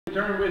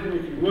Turn with me,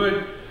 if you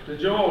would, to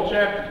Joel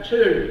chapter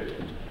 2.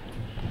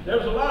 There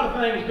was a lot of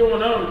things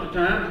going on at the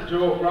time that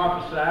Joel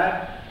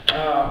prophesied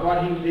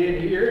what he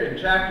did here in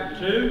chapter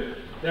 2.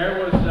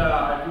 There was,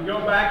 if you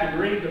go back and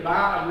read the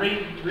Bible,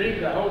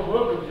 read the whole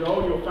book of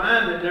Joel, you'll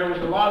find that there was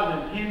a lot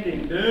of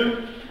impending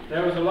doom.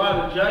 There was a lot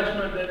of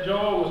judgment that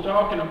Joel was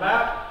talking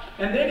about.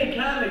 And then he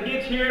kind of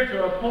gets here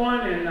to a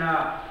point in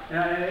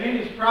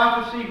his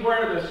prophecy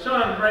where the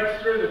sun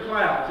breaks through the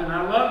clouds. And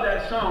I love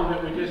that song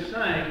that we just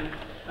sang,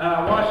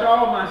 Wash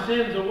All My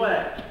Sins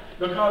Away.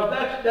 Because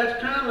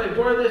that's kind of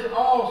where this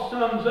all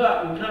sums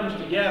up and comes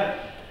together.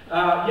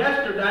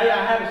 Yesterday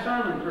I had a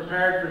sermon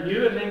prepared for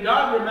you, and then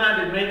God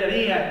reminded me that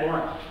He had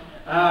one.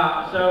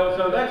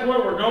 So that's where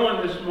we're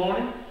going this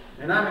morning,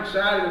 and I'm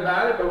excited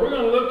about it. But we're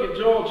going to look at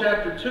Joel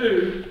chapter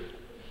 2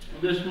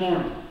 this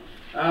morning.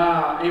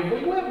 If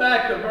we went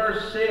back to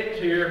verse 6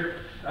 here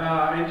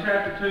in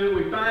chapter 2,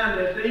 we find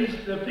that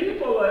the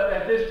people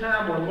at this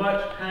time were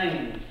much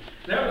pained.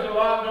 There was a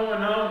lot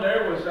going on.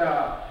 There was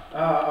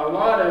a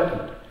lot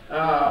of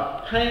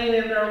pain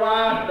in their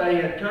life. They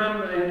had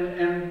come,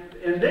 and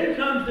then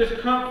comes this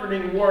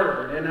comforting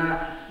word. And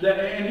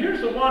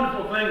here's the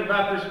wonderful thing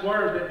about this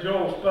word that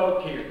Joel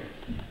spoke here,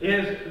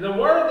 is the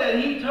word that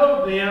he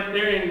told them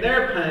during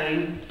their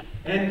pain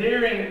and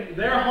during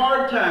their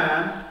hard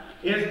time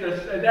is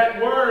that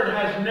word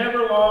has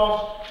never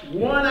lost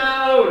one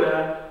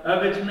iota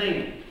of its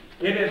meaning.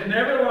 It has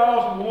never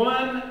lost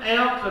 1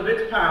 ounce of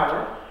its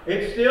power.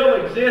 It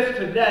still exists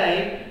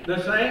today,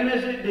 the same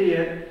as it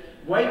did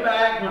way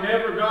back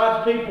whenever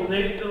God's people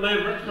needed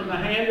deliverance from the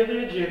hand of the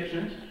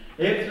Egyptians.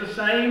 It's the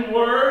same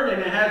word,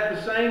 and it has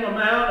the same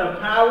amount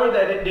of power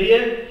that it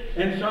did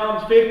in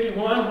Psalms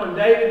 51 when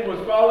David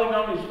was falling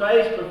on his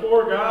face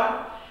before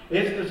God.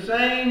 It's the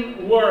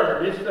same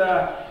word. It's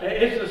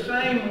the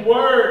same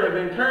word of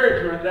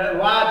encouragement that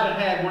Elijah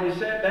had when he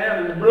sat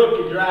down and the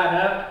brook had dried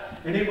up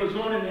and he was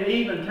going to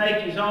even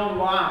take his own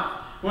life.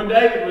 When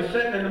David was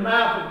sitting in the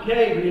mouth of the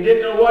cave and he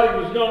didn't know what he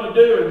was going to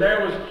do, and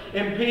there was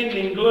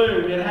impending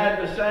gloom, it had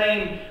the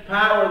same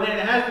power then.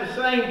 It has the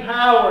same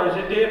power as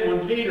it did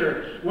when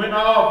Peter went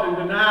off and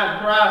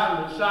denied Christ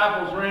and the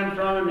disciples ran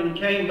from him and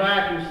he came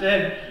back and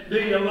said, "Do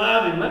you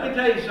love Him?" Let me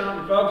tell you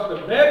something,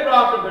 folks. The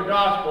bedrock of the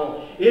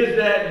gospel is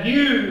that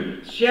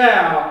you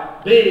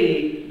shall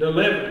be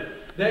delivered.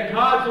 That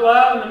God's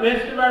love in the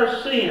midst of our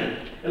sin,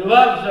 it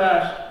loves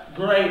us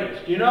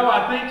greatest. You know,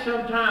 I think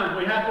sometimes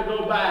we have to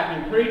go back,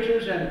 and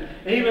preachers and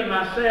even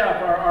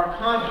myself are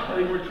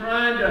constantly, we're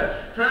trying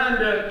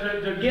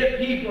to get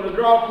people to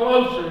draw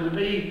closer, to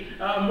be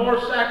more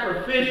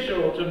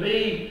sacrificial, to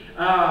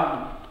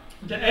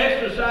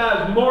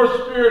exercise more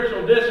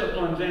spiritual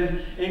disciplines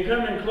and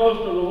coming close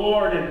to the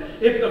Lord. And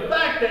if the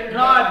fact that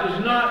God does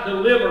not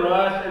deliver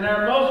us in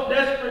our most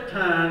desperate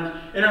times,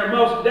 in our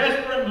most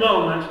desperate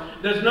moments,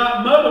 does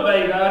not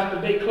motivate us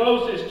to be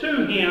closest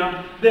to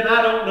Him, then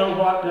I don't know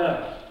what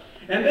does.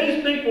 And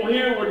these people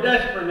here were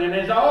desperate, and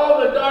as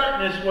all the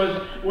darkness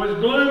was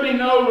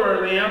glooming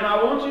over them,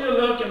 I want you to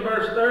look in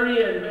verse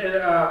 30 and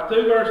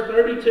through verse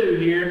 32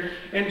 here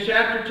in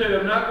chapter 2.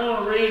 I'm not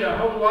going to read a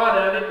whole lot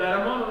of it, but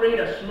I'm going to read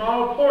a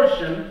small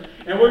portion,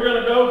 and we're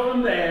going to go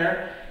from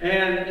there.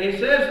 And he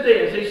says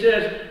this, he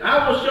says,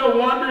 "I will show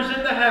wonders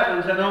in the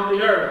heavens and on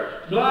the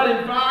earth, blood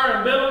and fire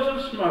and billows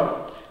of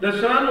smoke. The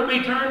sun will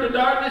be turned to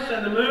darkness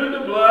and the moon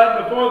to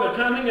blood before the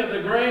coming of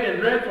the great and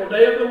dreadful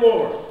day of the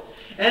Lord.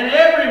 And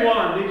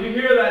everyone," did you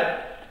hear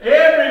that?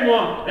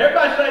 Everyone,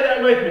 everybody say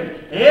that with me.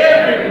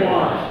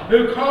 Everyone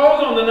who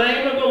calls on the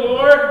name of the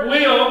Lord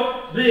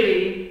will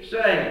be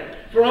saved.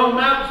 For on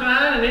Mount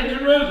Zion and in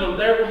Jerusalem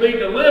there will be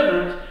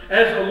deliverance,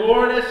 as the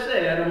Lord has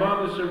said,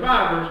 among the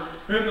survivors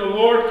whom the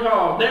Lord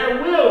called.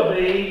 There will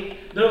be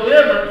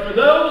deliverance for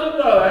those of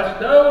us,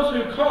 those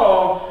who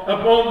call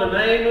upon the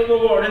name of the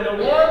Lord. In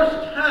the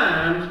worst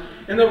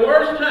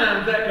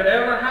times that could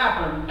ever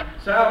happen,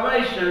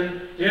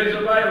 salvation is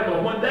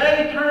available. When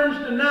day turns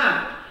to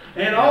night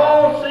and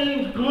all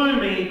seems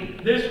gloomy,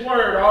 this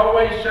word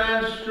always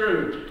shines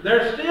through.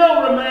 There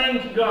still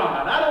remains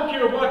God. I don't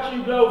care what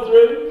you go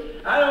through.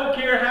 I don't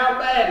care how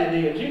bad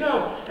it is. You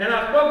know, and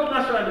I spoke to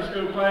my Sunday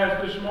school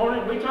class this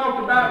morning. We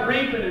talked about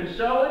reaping and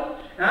sowing.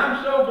 And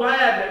I'm so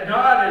glad that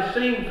God has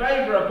seen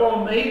favor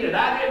upon me that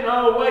I didn't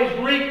always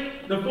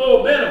reap the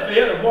full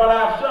benefit of what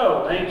I've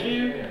sowed. Ain't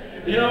you?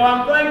 You know,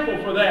 I'm thankful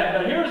for that.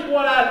 But here's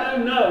what I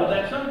do know,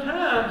 that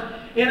sometimes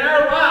in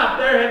our life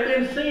there have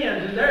been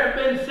sins and there have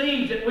been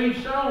seeds that we've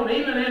sown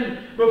even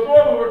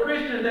before we were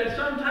Christians that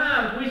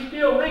sometimes we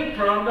still reap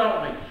from,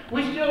 don't we?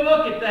 We still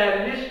look at that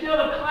and it's still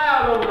a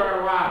cloud over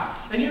our life.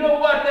 And you know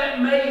what?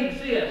 That may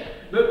exist.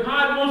 But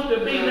God wants to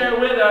be there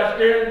with us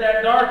during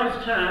that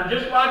darkest time,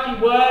 just like He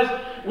was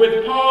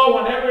with Paul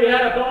whenever he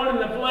had a thorn in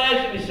the flesh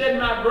and he said,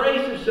 "My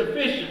grace is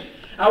sufficient."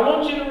 I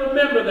want you to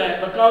remember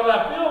that, because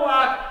I feel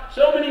like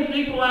so many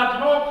people I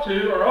talk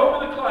to are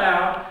over the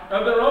cloud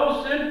of their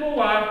old sinful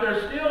life.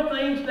 There's still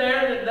things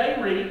there that they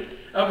reap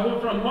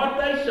from what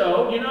they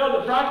sow. You know,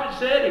 the prophet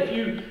said, if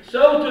you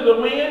sow to the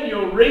wind,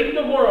 you'll reap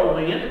the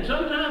whirlwind. And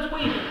sometimes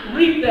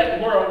reap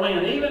that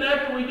whirlwind. Even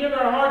after we give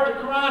our heart to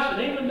Christ,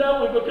 and even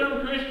though we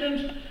become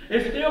Christians,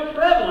 it's still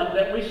prevalent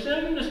that we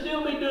seem to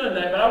still be doing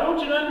that. But I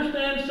want you to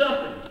understand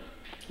something.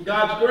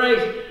 God's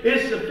grace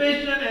is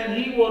sufficient, and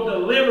He will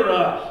deliver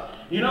us.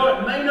 You know,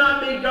 it may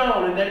not be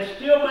gone, and that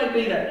still may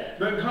be there,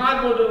 but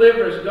God will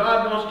deliver us.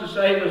 God wants to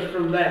save us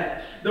from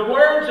that. The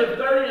words of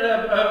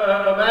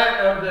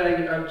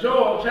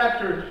Joel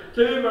chapter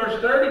 2,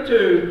 verse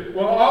 32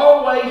 will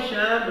always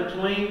shine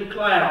between the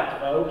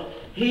clouds, folks.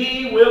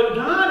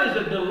 God is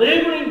a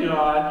delivering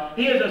God.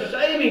 He is a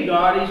saving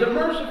God. He's a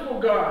merciful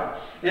God.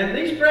 And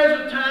these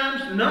present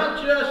times,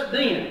 not just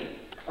then,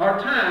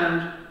 are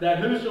times that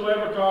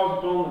whosoever calls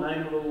upon the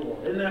name of the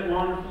Lord. Isn't that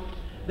wonderful?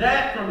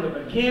 That from the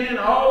beginning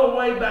all the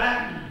way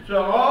back to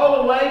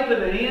all the way to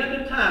the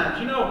end of times.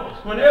 You know,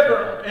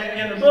 whenever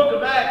in the book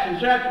of Acts in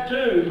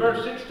chapter 2,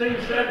 verse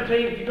 16,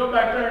 17, if you go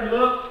back there and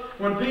look,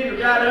 when Peter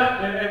got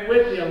up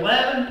with the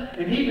 11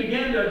 and he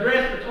began to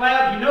address the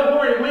clouds, you know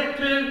where he went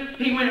to?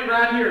 He went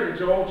right here to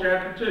Joel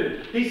chapter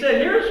 2. He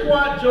said, here's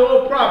what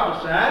Joel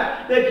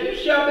prophesied, that you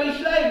shall be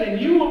saved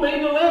and you will be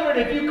delivered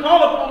if you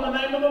call upon the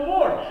name of the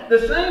Lord.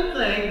 The same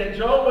thing that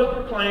Joel was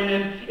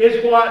proclaiming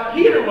is what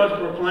Peter was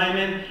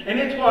proclaiming, and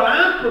it's what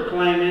I'm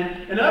proclaiming.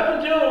 And up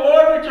until the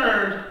Lord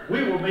returns,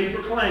 we will be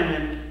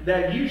proclaiming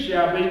that you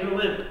shall be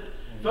delivered.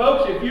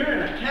 Folks, if you're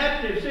in a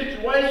captive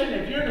situation,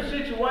 if you're in a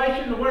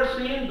situation where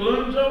sin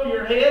glooms over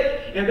your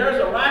head, and there's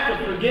a lack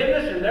of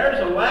forgiveness, and there's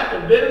a lack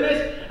of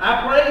bitterness,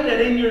 I pray that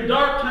in your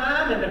dark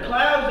time and the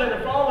clouds that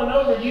are falling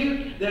over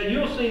you, that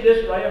you'll see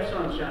this ray of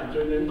sunshine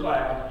through them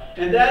clouds.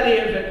 And that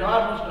is that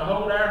God wants to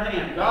hold our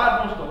hand.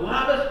 God wants to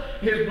love us.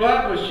 His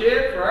blood was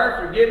shed for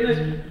our forgiveness.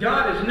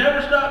 God has never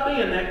stopped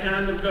being that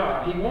kind of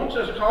God. He wants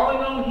us calling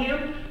on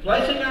Him,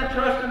 placing our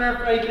trust and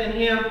our faith in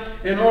Him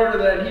in order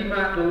that He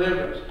might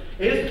deliver us.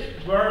 His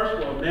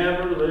verse will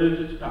never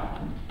lose its power.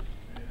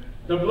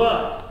 The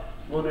blood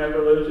will never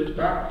lose its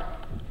power.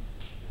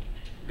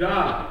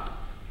 God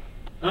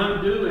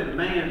undoing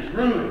man's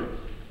ruin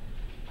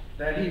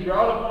that He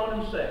brought upon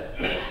Himself.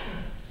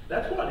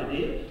 That's what it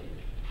is.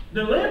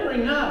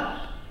 Delivering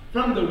us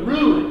from the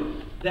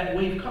ruin that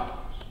we've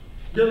caused.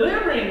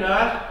 Delivering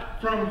us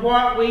from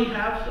what we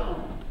have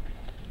sown.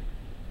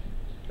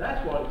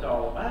 That's what it's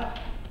all about.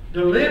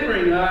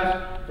 Delivering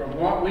us from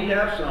what we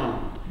have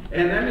sown.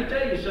 And let me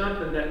tell you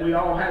something that we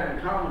all have in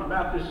common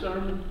about this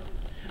sermon.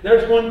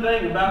 There's one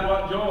thing about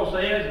what Joel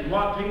says and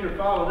what Peter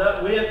followed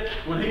up with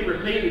when he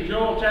repeated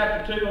Joel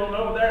chapter 2 on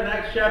over there in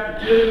Acts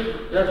chapter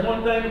 2. There's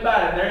one thing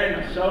about it. There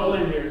ain't a soul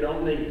in here that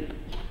don't need it.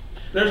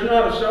 There's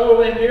not a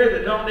soul in here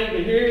that don't need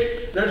to hear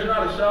it. There's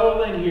not a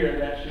soul in here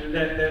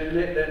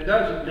that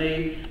doesn't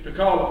need to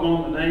call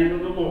upon the name of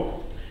the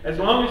Lord. As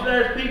long as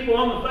there's people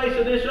on the face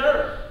of this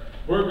earth,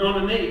 we're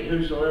going to need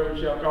whosoever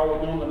shall call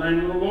upon the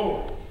name of the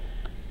Lord.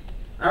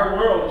 Our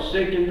world is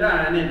sick and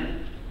dying, isn't it?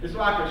 It's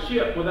like a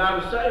ship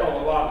without a sail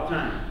a lot of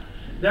times.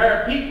 There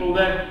are people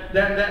that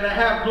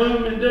have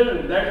gloom and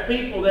doom. There's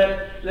people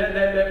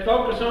that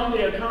focus on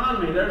the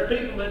economy. There's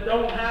people that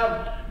don't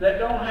have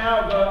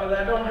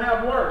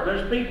work.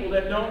 There's people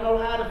that don't know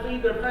how to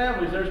feed their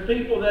families. There's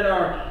people that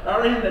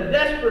are in the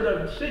desperate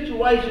of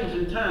situations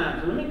and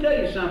times. And let me tell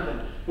you something.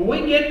 When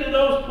we get to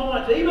those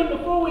points, even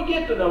before we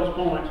get to those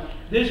points,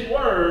 this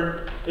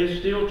word is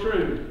still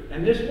true.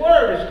 And this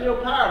word is still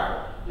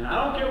powerful. And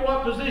I don't care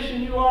what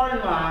position you are in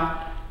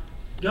life,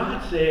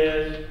 God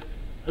says,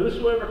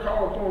 whosoever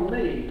call upon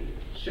me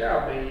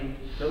shall be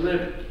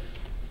delivered.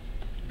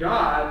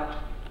 God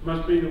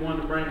must be the one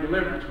to bring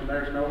deliverance when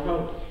there's no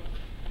hope.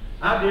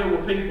 I deal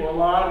with people a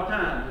lot of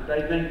times that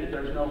they think that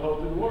there's no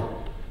hope in the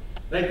world.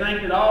 They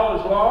think that all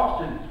is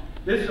lost, and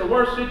this is the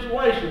worst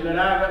situation that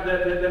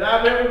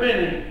I've ever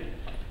been in.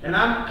 And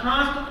I'm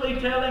constantly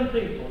telling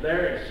people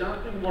there is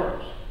something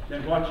worse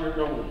than what you're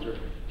going through.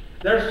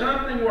 There's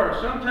something worse.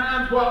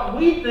 Sometimes what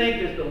we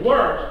think is the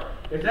worst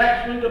is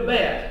actually the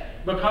best.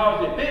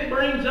 Because if it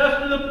brings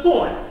us to the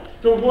point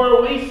to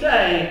where we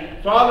say,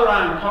 Father,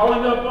 I am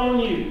calling upon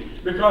you,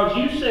 because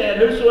you said,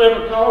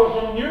 whosoever calls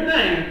upon your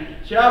name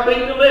shall be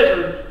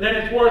delivered, then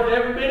it's worth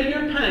every bit of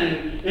your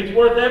pain. It's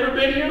worth every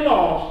bit of your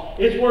loss.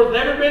 It's worth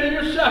every bit of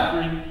your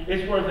suffering.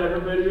 It's worth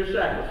every bit of your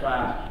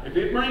sacrifice. If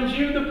it brings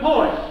you to the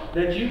point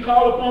that you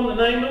call upon the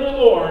name of the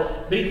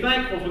Lord, be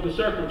thankful for the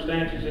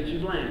circumstances that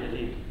you've landed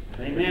in.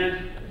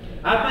 Amen.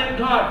 I thank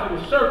God for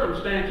the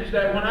circumstances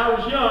that when I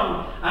was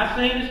young, I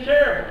seen as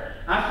terrible.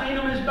 I seen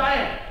them as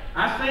bad.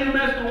 I seen them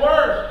as the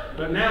worst.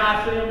 But now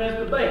I see them as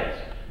the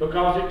best.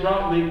 Because it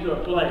brought me to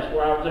a place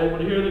where I was able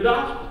to hear the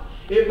gospel.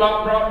 It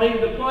brought me to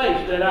the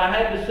place that I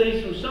had to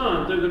see some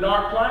sun through the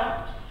dark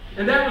clouds.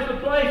 And that was the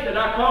place that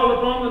I called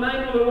upon the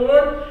name of the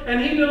Lord,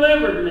 and He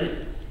delivered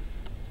me.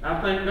 I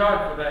thank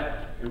God for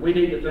that. And we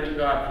need to thank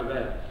God for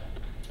that.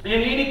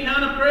 In any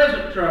kind of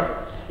present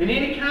trouble, in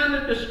any kind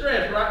of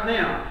distress right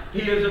now,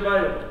 He is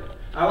available.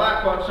 I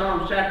like what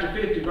Psalms chapter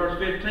 50, verse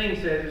 15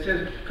 says. It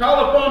says,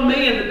 call upon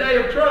me in the day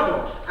of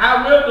trouble.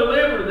 I will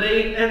deliver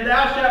thee, and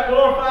thou shalt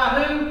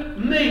glorify who?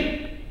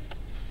 Me.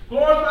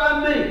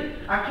 Glorify me.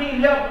 I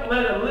can't help but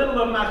let a little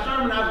of my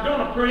sermon I was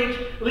going to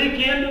preach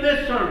leak into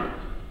this sermon.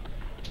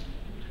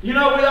 You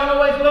know, we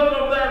always look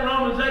over that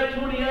Romans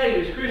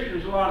 8:28 as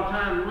Christians a lot of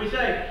times, and we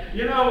say,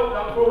 you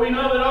know, for we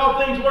know that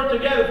all things work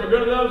together for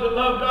good of those that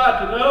love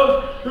God, to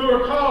those who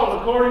are called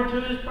according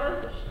to His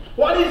purpose.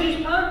 What is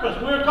His purpose?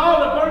 We're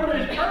called according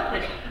to His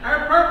purpose.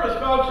 Our purpose,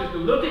 folks, is to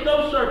look at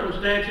those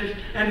circumstances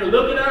and to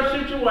look at our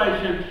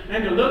situation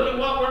and to look at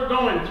what we're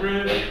going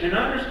through and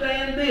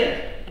understand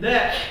this,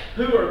 that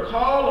who are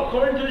called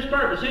according to His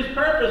purpose. His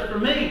purpose for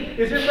me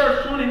is in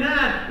verse 29,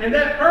 and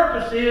that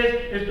purpose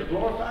is to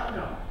glorify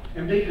God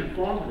and be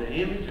conformed to the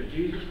image of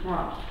Jesus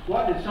Christ.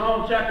 What did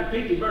Psalm chapter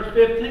 50, verse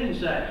 15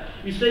 say?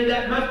 You see,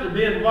 that must have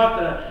been what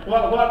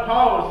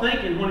Paul was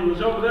thinking when he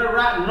was over there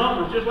writing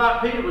Romans, just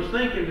like Peter was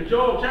thinking to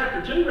Joel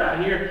chapter 2 right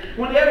here.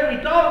 Whenever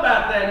he thought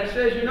about that, he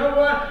says, you know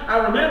what? I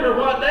remember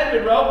what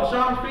David wrote in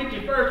Psalm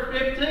 50, verse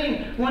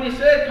 15, when he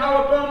said,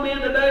 call upon me in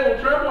the day of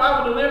trouble,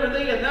 I will deliver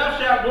thee, and thou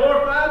shalt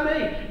glorify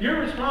me.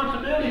 Your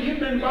responsibility, you've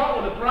been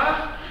bought with a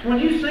price. When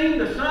you seen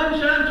the sun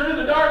shine through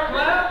the dark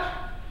clouds,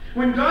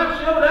 when God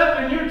showed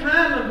up in your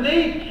time of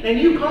need and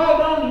you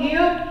called on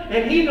Him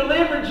and He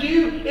delivered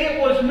you,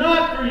 it was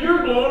not for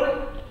your glory.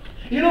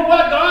 You know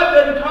what? God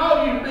didn't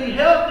call you to be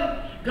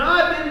healthy.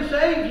 God didn't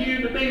save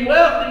you to be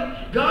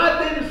wealthy.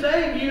 God didn't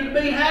save you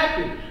to be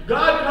happy.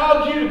 God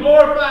called you to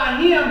glorify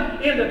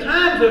Him in the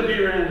times of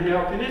your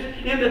unhealthiness,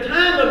 in the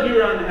time of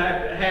your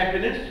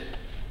unhappiness,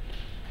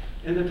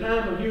 in the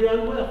time of your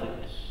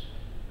unwealthiness.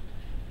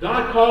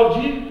 God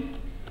called you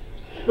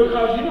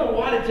because you know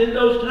what? It's in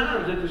those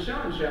times that the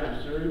sun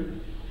shines through.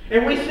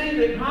 And we see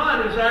that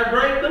God is our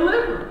great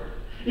deliverer.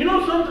 You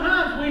know,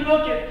 sometimes we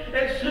look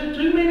at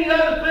too many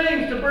other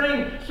things to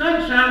bring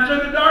sunshine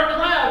through the dark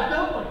clouds,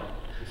 don't we?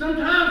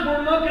 Sometimes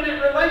we're looking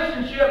at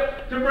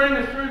relationship to bring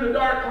us through the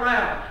dark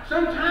cloud.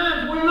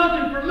 Sometimes we're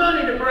looking for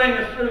money to bring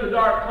us through the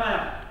dark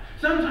cloud.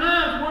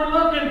 Sometimes we're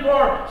looking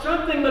for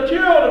something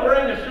material to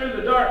bring us through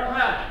the dark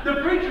cloud.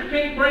 The preacher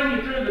can't bring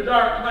you through the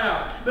dark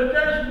cloud. But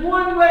there's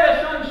one ray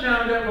of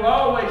sunshine that will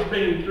always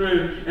beam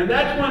through, and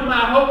that's when my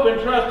hope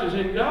and trust is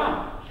in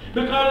God.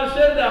 Because it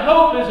said that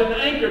hope is an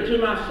anchor to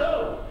my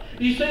soul.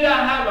 You see,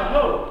 I have a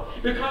hope.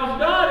 Because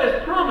God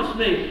has promised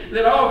me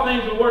that all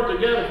things will work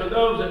together for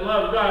those that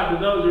love God, to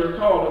those who are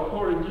called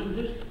according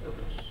to His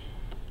purpose.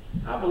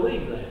 I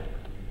believe that.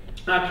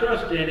 I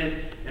trust in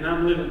it, and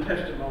I'm living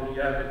testimony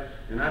of it.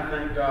 And I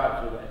thank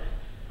God for that.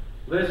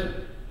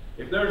 Listen,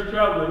 if there's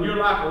trouble and you're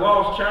like a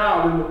lost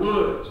child in the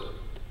woods,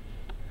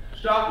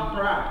 stop and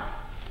cry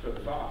for the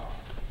Father.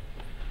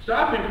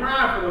 Stop and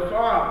cry for the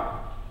Father.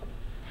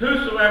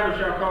 Whosoever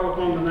shall call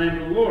upon the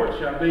name of the Lord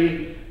shall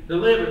be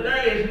delivered.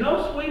 There is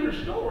no sweeter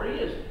story,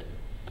 is there?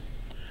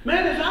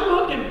 Man, as I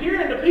look and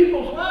peer into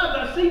people's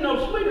lives, I see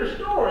no sweeter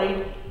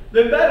story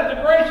than that of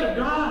the grace of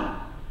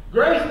God.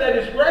 Grace that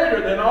is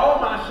greater than all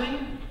my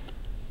sin.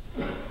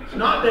 It's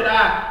not that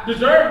I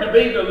deserve to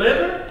be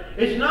delivered.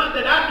 It's not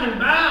that I can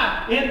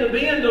buy into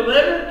being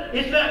delivered.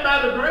 It's that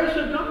by the grace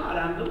of God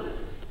I'm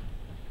delivered.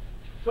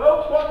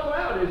 Folks, what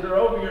cloud is there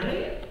over your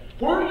head?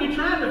 Where are you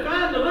trying to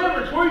find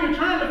deliverance? Where are you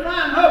trying to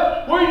find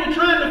hope? Where are you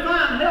trying to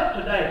find help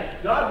today?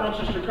 God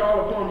wants us to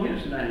call upon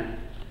His name.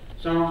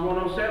 Psalms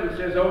 107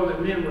 says, oh,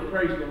 that men would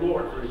praise the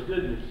Lord for His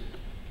goodness.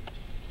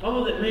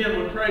 Oh, that men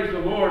would praise the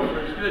Lord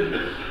for His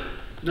goodness.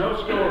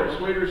 No story,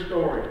 sweeter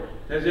story,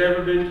 has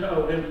ever been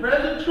told. In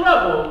present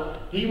trouble,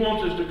 He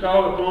wants us to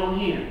call upon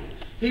Him.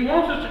 He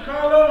wants us to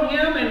call on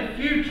Him in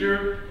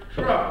future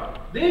trouble.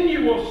 Then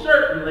you will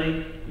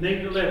certainly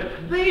need deliverance.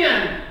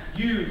 Then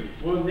you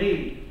will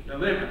need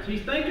deliverance.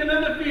 He's thinking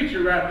of the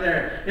future right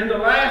there. In the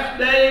last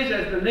days,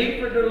 as the need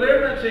for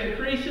deliverance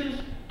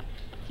increases,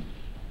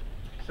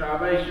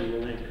 salvation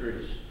will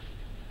increase.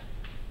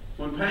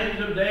 When pains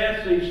of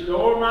death cease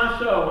o'er my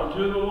soul,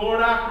 unto the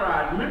Lord I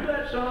cried. Remember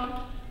that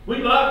song? We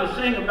love to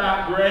sing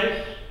about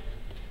grace.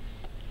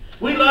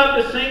 We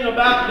love to sing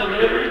about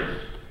deliverance.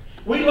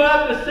 We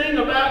love to sing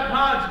about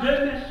God's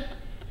goodness.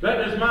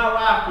 But does my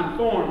life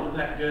conform to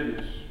that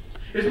goodness?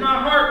 Is my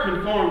heart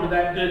conformed to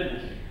that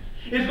goodness?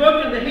 Is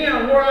looking to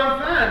Him where I'm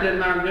finding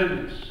my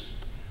goodness?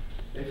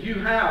 If you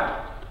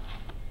have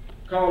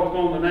called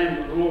upon the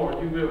name of the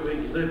Lord, you will be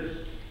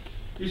delivered.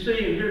 You see,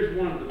 and here's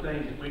one of the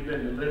things that we've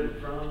been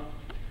delivered from.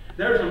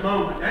 There's a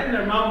moment, ain't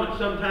there moments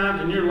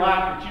sometimes in your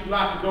life that you'd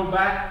like to go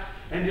back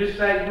and just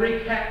say,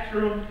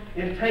 recapture them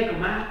and take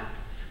them out?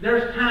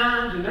 There's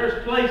times and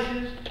there's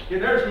places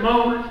and there's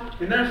moments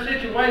and there's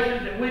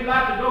situations that we'd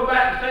like to go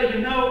back and say,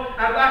 you know,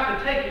 I'd like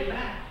to take it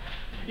back.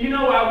 You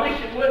know, I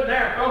wish it wasn't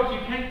there. Folks, you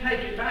can't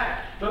take it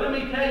back. But let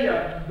me tell you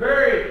a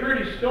very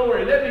pretty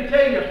story. Let me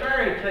tell you a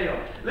fairy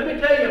tale. Let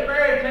me tell you a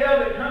fairy tale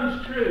that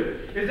comes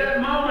true. Is that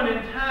moment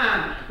in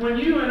time when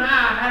you and I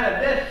had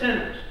a death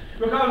sentence.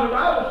 Because the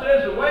Bible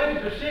says the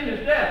wages of sin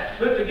is death,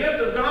 but the gift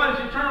of God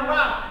is eternal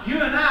life. You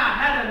and I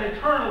had an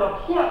eternal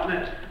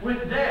appointment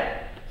with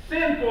death.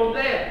 Sinful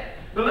death.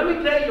 But let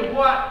me tell you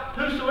what,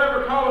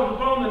 whosoever calleth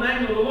upon the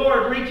name of the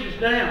Lord reaches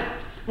down.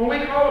 When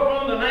we call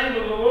upon the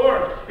name of the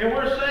Lord and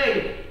we're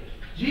saved,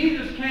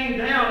 Jesus came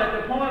down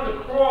at the point of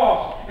the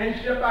cross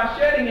and by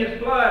shedding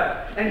His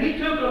blood. And He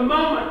took a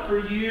moment for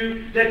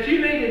you that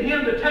you needed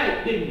Him to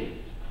take, didn't you?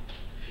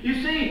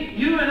 You see,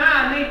 you and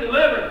I need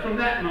deliverance from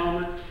that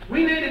moment.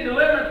 We needed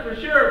deliverance for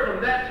sure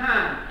from that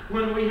time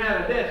when we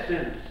had a death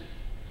sentence.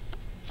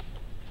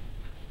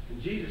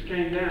 And Jesus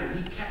came down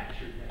and He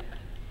captured that.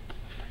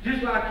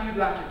 Just like you'd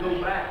like to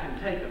go back and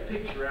take a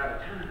picture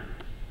out of time.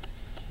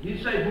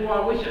 You'd say, boy,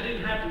 I wish I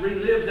didn't have to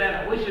relive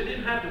that. I wish I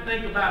didn't have to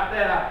think about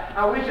that.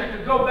 I wish I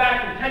could go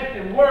back and take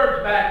them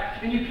words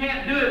back. And you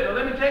can't do it. But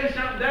let me tell you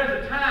something.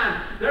 There's a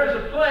time, there's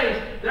a place,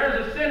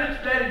 there's a sentence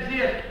that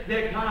exists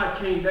that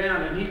God came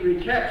down and He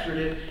recaptured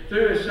it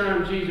through His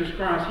Son, Jesus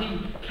Christ. He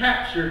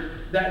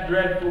captured that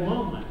dreadful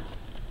moment.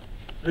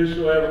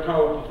 Whosoever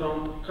calleth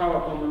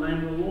on the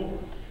name of the Lord.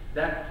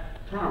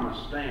 That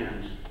promise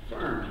stands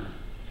firm.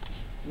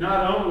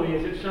 Not only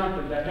is it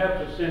something that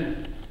helps us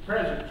in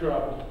present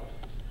trouble,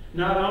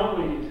 not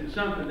only is it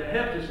something that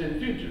helps us in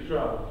future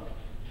trouble,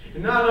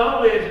 and not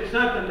only is it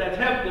something that's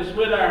helped us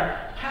with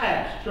our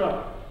past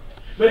trouble,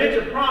 but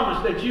it's a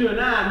promise that you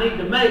and I need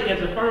to make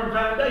as a firm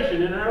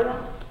foundation in our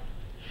life.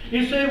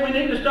 You see, we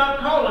need to stop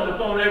calling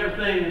upon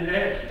everything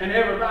and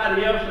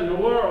everybody else in the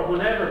world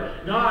whenever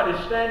God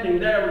is standing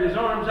there with His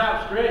arms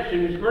outstretched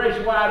and His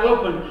grace wide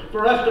open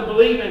for us to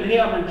believe in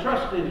Him and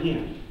trust in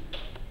Him.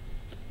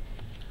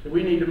 But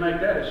we need to make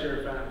that a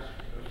sure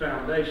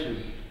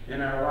foundation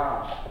in our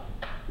lives.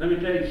 Let me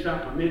tell you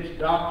something. Amidst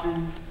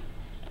doctrine,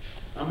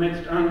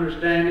 amidst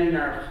understanding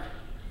our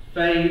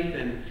faith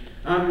and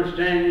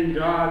understanding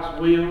God's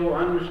will,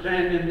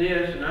 understanding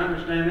this and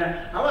understanding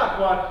that, I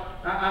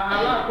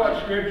like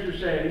what Scripture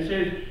said.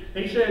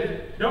 He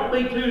says, don't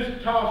be too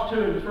tossed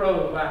to and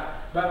fro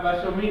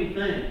by so many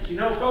things. You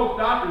know,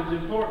 folks, doctrine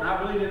is important.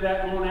 I believe in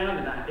that more now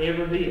than I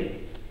ever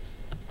did.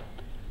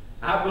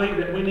 I believe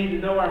that we need to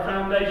know our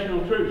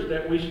foundational truths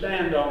that we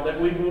stand on,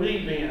 that we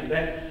believe in,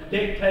 that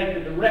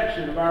dictate the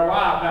direction of our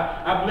life.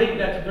 I believe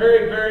that's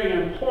very, very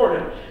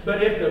important.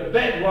 But if the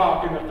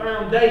bedrock and the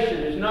foundation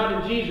is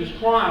not in Jesus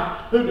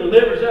Christ, who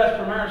delivers us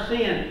from our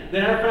sin,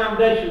 then our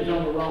foundation's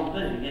on the wrong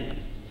thing, isn't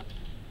it?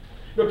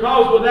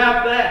 Because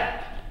without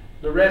that,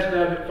 the rest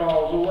of it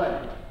falls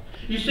away.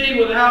 You see,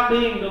 without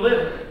being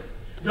delivered,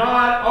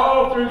 God,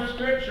 all through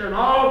Scripture and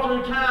all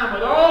through time,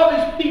 with all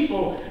these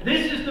people,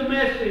 this is the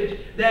message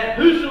that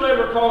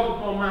whosoever calls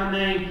upon my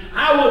name,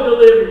 I will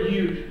deliver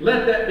you.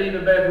 Let that be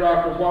the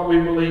bedrock of what we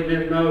believe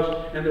in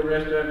most, and the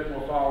rest of it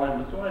will fall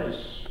into place.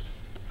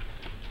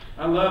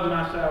 I love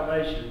my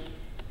salvation.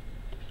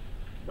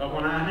 But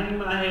when I hang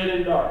my head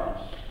in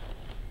darkness,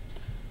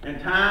 and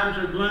times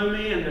are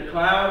gloomy and the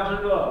clouds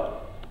are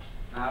low,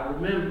 I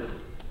remember,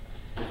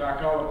 if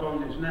I call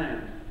upon His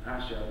name,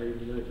 I shall be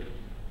delivered.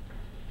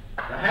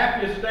 The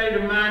happiest state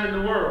of mind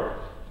in the world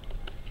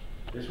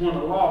is when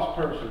a lost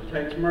person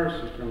takes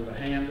mercy from the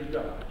hand of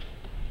God.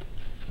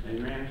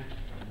 Amen.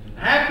 The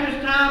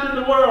happiest time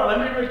in the world, let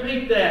me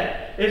repeat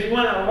that, is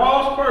when a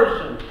lost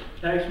person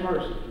takes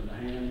mercy from the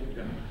hand of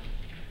God.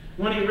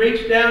 When He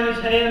reached down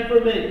His hand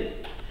for me.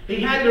 He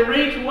had to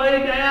reach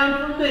way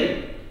down for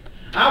me.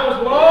 I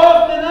was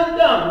lost and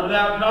undone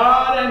without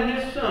God and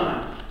His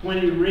Son when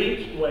He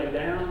reached way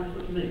down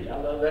for me. I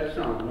love that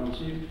song,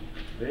 don't you?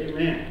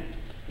 Amen.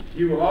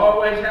 You will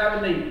always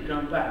have a need to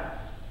come back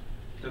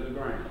to the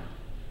ground,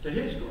 to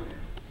His ground.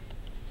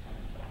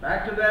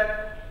 Back to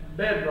that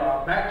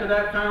bedrock, back to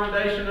that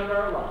foundation of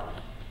our life.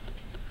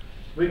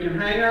 We can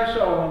hang our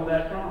soul on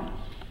that promise.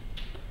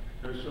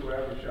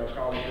 Whosoever shall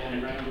call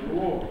upon the name of the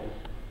Lord.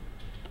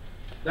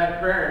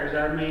 That prayer is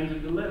our means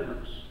of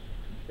deliverance.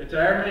 It's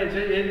our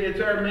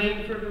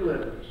means for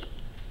deliverance.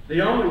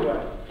 The only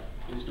way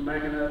is to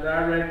make a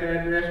direct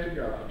address to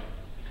God.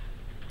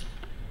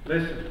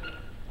 Listen.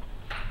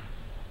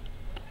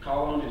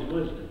 Call on His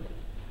wisdom.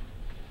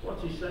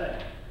 What's He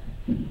say?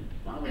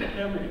 Why would He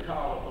tell me to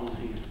call upon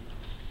Him?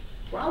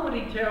 Why would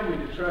He tell me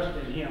to trust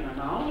in Him? Am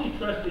I only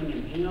trusting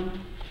in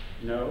Him?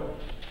 No.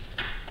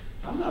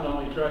 I'm not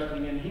only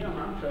trusting in Him,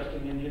 I'm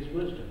trusting in His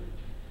wisdom.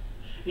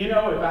 You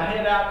know, if I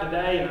head out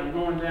today and I'm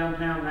going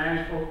downtown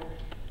Nashville,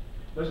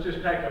 let's just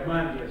take a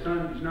Monday. A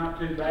Sunday's not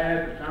too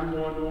bad. If I'm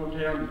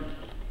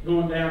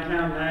going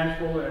downtown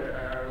Nashville,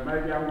 or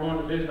maybe I'm going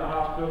to visit a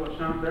hospital or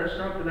something, there's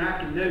something I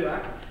can do.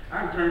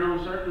 I can turn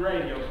on certain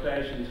radio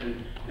stations,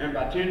 and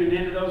by tuning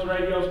into those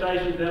radio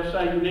stations, they'll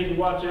say you need to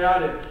watch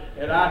out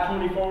at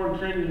I-24 and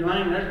Trinity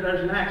Lane.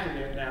 There's an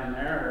accident down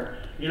there, or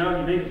you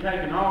need to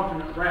take an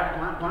alternate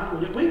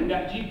route. We even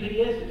got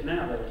GPSs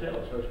now that'll tell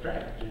us there's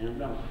traffic jam,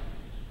 don't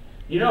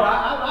we?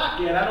 I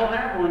like it. I don't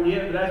have one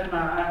yet, but that's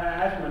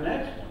my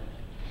next one.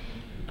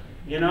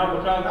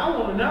 Because I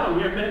want to know.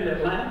 You ever been to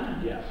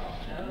Atlanta? Yeah.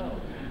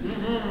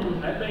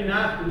 That'd be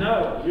nice to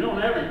know. You don't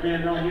ever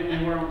depend on getting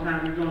anywhere on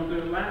time you're going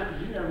through Atlanta,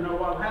 because you never know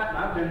what'll happen.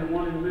 I've been the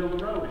one in the middle of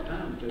the road at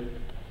times too.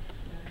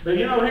 But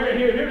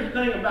here's the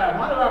thing about it.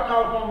 Why do I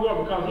call upon the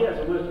Lord? Because He has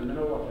the wisdom to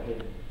know what's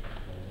ahead.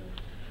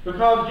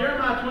 Because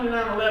Jeremiah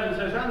 29:11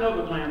 says, I know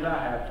the plans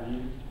I have for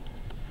you.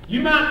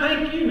 You might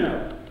think you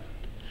know.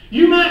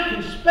 You might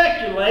can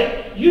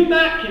speculate. You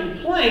might can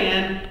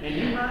plan. And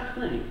you might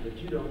think that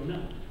you don't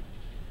know.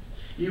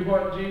 you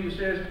what Jesus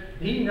says?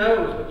 He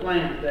knows the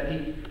plans that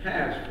He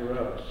has for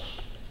us.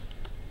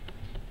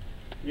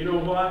 You know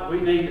what?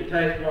 We need to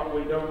take what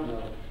we don't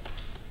know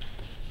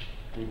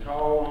and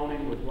call on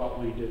Him with what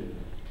we do.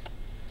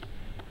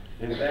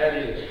 And that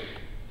is,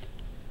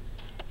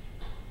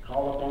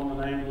 call upon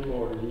the name of the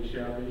Lord and you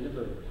shall be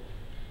delivered.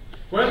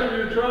 Whether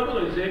your trouble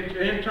is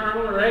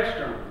internal or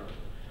external,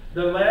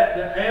 the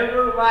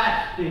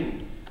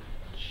everlasting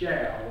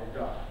shall of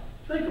God.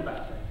 Think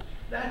about that.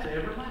 That's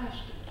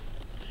everlasting.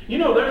 You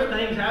know, there's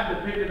things I've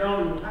depended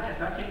on in the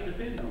past I can't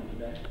depend on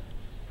today.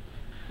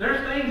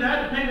 There's things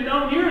I depended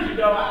on years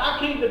ago I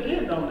can't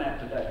depend on that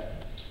today.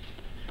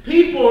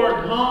 People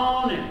are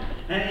gone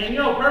and you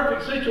know,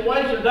 perfect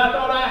situations I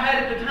thought I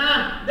had at the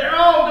time, they're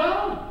all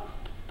gone.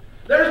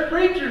 There's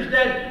preachers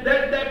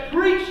that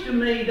preach to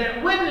me,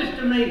 that witness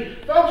to me.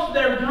 Folks,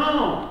 they're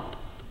gone.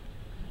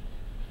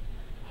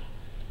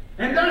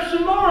 And there's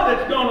some more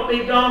that's going to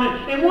be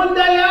gone. And one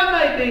day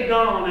I may be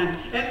gone.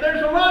 And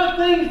there's a lot of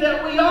things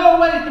that we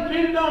always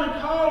depended on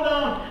and called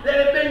on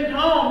that have been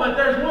gone. But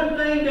there's one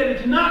thing that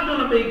is not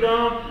going to be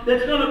gone,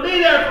 that's going to be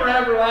there for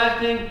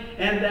everlasting.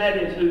 And that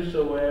is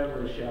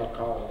whosoever shall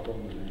call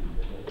upon the name of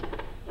the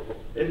Lord.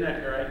 Isn't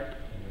that great?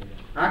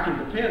 I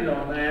can depend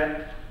on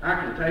that. I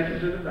can take it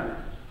to the bank.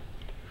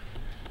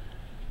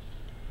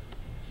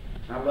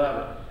 I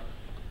love it.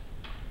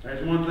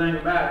 There's one thing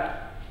about it.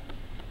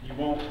 You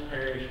won't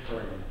perish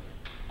praying.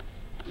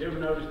 You ever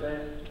notice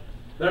that?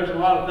 There's a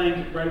lot of things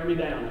that break me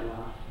down in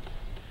life.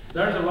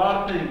 There's a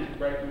lot of things that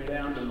break me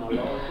down to my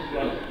lowest of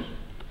lows.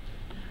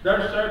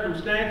 There's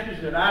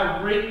circumstances that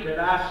I've reaped that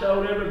I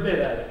sowed every bit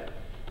of it.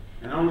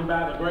 And only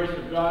by the grace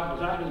of God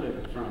was I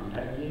delivered from it,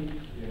 haven't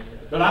you? Yeah.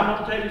 But I'm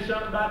going to tell you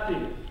something about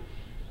this.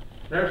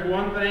 There's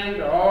one thing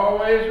to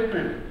always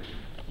remember.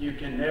 You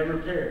can never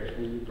perish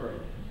when you pray.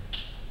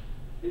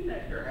 Isn't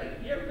that great?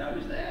 You ever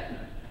notice that?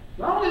 As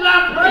long as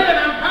I'm praying,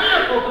 I'm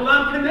powerful because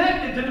I'm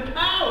connected to the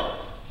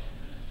power.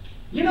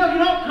 You know, you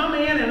don't come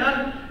in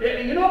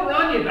and you don't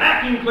run your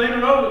vacuum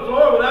cleaner over the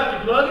floor without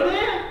you plugging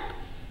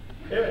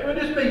in. It would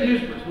just be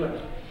useless, wouldn't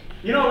it?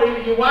 You know,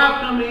 your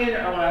wife come in,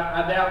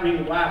 I doubt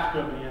many wives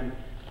come in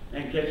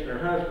and catch their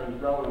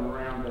husbands rolling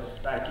around the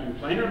vacuum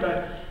cleaner,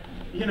 but,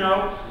 you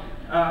know,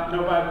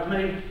 nobody but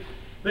me.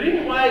 But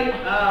anyway,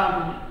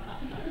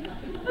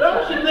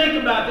 don't you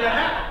think about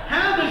that?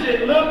 How does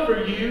it look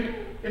for you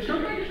if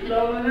somebody's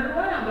rolling it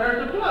around?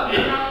 There's the plug.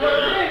 You're not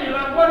plugged in. You're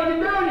like, what are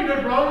you doing? You're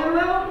just rolling it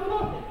around on the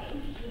floor.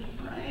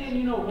 And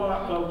you know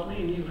what, folks?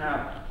 Me and you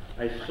have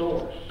a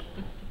source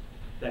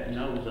that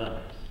knows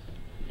us.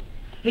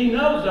 He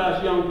knows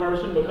us, young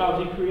person,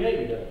 because He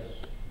created us.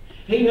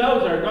 He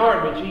knows our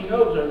garbage. He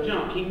knows our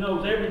junk. He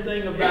knows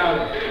everything about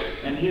us.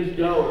 And His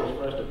goal is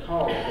for us to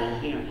call upon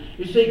Him.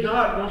 You see,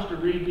 God wants to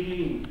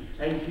redeem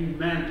a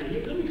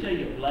humanity. Let me tell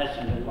you a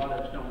blessing that a lot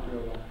of us don't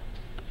realize.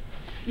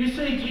 You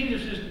see,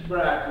 Jesus is the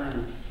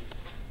bridegroom.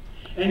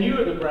 And you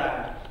are the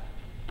bride.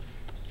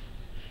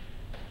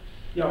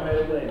 Y'all had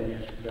a wedding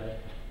yesterday.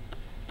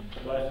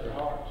 Bless their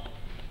hearts.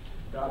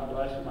 God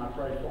bless them. I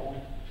pray for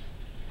them.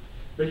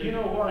 But you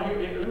know what?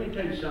 Here, let me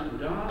tell you something.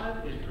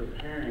 God is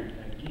preparing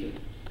a gift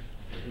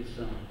for His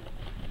Son.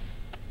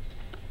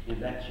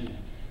 And that's you.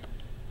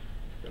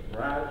 The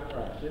bride of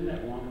Christ. Isn't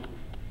that wonderful?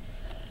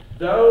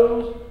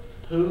 Those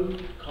who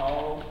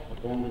call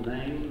upon the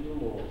name of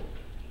the Lord.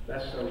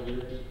 That's so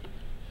good.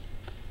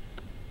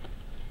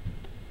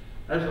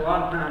 There's a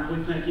lot of times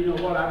we think, you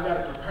know what, I've got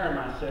to prepare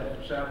myself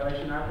for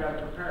salvation. I've got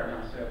to prepare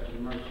myself for the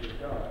mercy of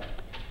God.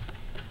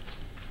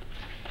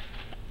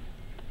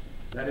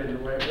 That isn't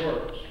the way it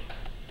works.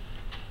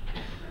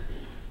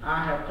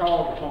 I have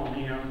called upon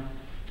Him,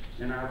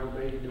 and I will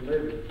be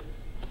delivered.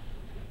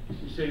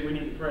 You see, we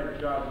need to pray that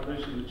God will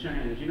loosen the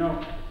chains. You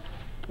know,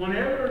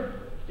 whenever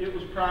it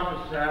was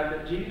prophesied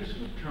that Jesus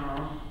would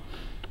come,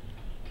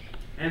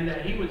 and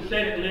that He would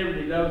set at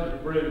liberty those that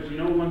are bruised, you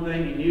know one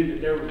thing He knew,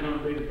 that there was going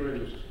to be the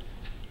bruised.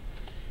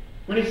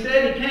 When He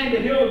said He came to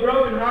heal the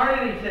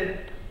brokenhearted, He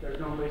said, there's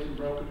going to be some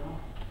broken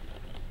hearts.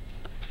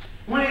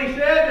 When He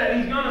said that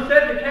He's going to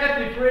set the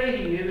captive free,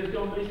 He knew there's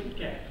going to be some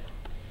captives.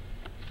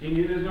 He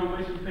knew there's going to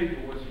be some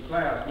people with some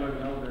clouds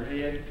floating over their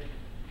head.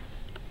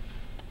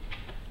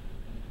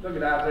 Look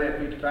at Isaiah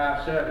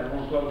 55:7. I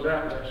want to close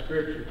out with that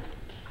scripture.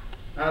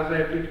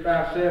 Isaiah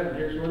 55:7,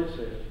 here's what it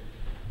says.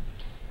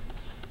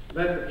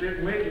 Let the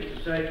wicked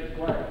forsake his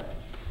way,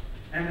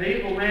 and the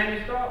evil man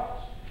his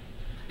thoughts.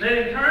 Let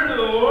him turn to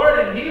the Lord,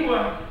 and He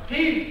will.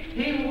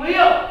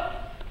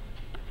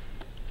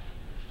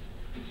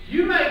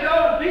 You may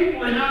go to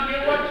people and not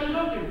get what you're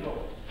looking for.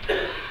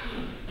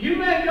 You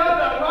may go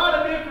to a lot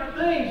of different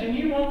things, and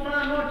you won't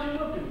find what you're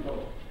looking for.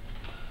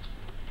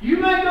 You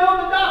may go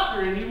to the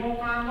doctor, and you won't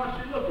find what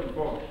you're looking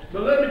for.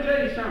 But let me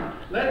tell you something.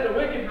 Let the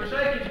wicked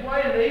forsake his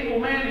way, and the evil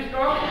man his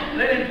thoughts.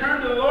 Let him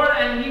turn to the Lord,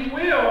 and He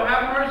will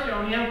have mercy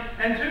on him.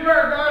 And to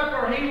our God,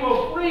 for He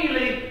will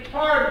freely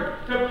pardon.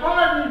 To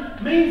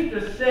pardon means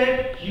to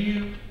set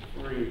you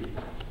free.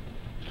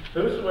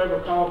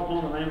 Whosoever calls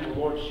upon the name of the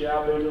Lord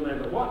shall be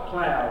delivered. What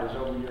cloud is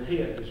over your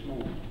head this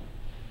morning?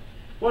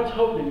 What's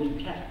holding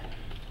you captive?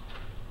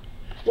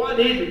 What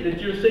is it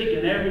that you're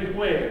seeking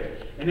everywhere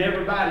and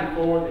everybody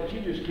for that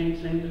you just can't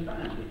seem to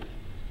find it?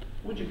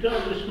 Would you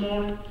come this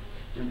morning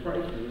and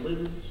pray for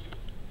deliverance?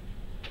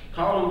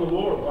 Call on the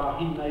Lord while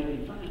He may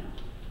be found.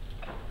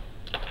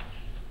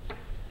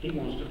 He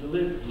wants to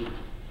deliver you.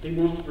 He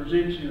wants to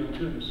present you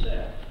unto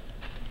Himself.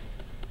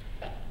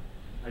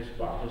 A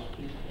spotless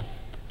people.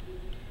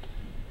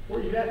 Where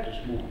are you at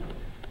this morning?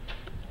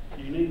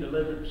 Do you need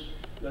deliverance?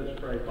 Let's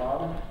pray.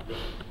 Father,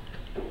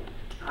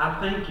 I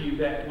thank you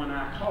that when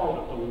I called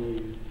upon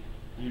you,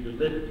 you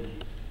delivered me.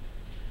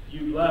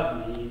 You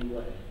loved me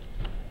anyway.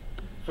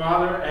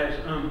 Father,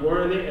 as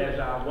unworthy as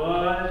I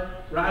was,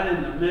 right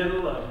in the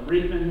middle of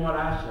reaping what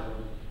I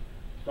sowed,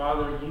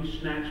 Father, you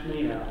snatched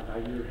me out by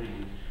your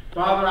hand.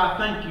 Father, I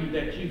thank you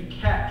that you've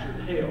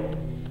captured hell.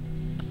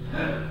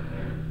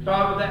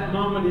 Father, that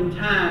moment in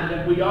time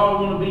that we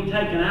all want to be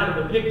taken out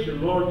of the picture,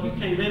 Lord, you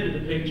came into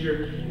the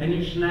picture and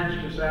you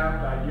snatched us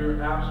out by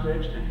your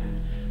outstretched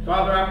hand.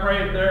 Father, I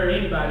pray if there are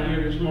anybody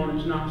here this morning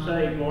that's not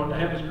saved, Lord, to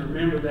help us to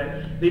remember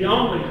that the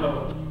only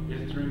hope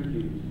is through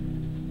you,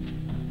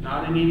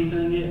 not in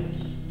anything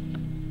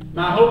else.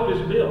 My hope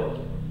is built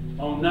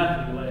on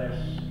nothing less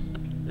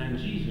than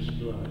Jesus'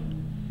 blood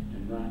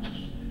and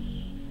righteousness.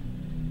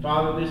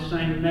 Father, this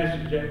same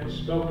message that was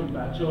spoken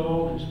by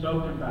Joel and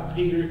spoken by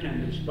Peter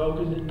can be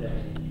spoken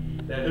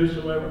today. That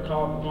whosoever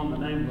calleth upon the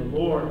name of the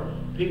Lord,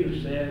 Peter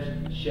says,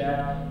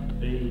 shall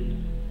be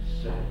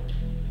saved.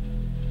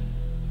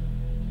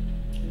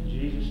 In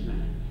Jesus'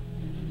 name,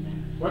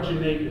 amen. What you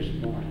need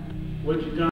this morning? Would you come?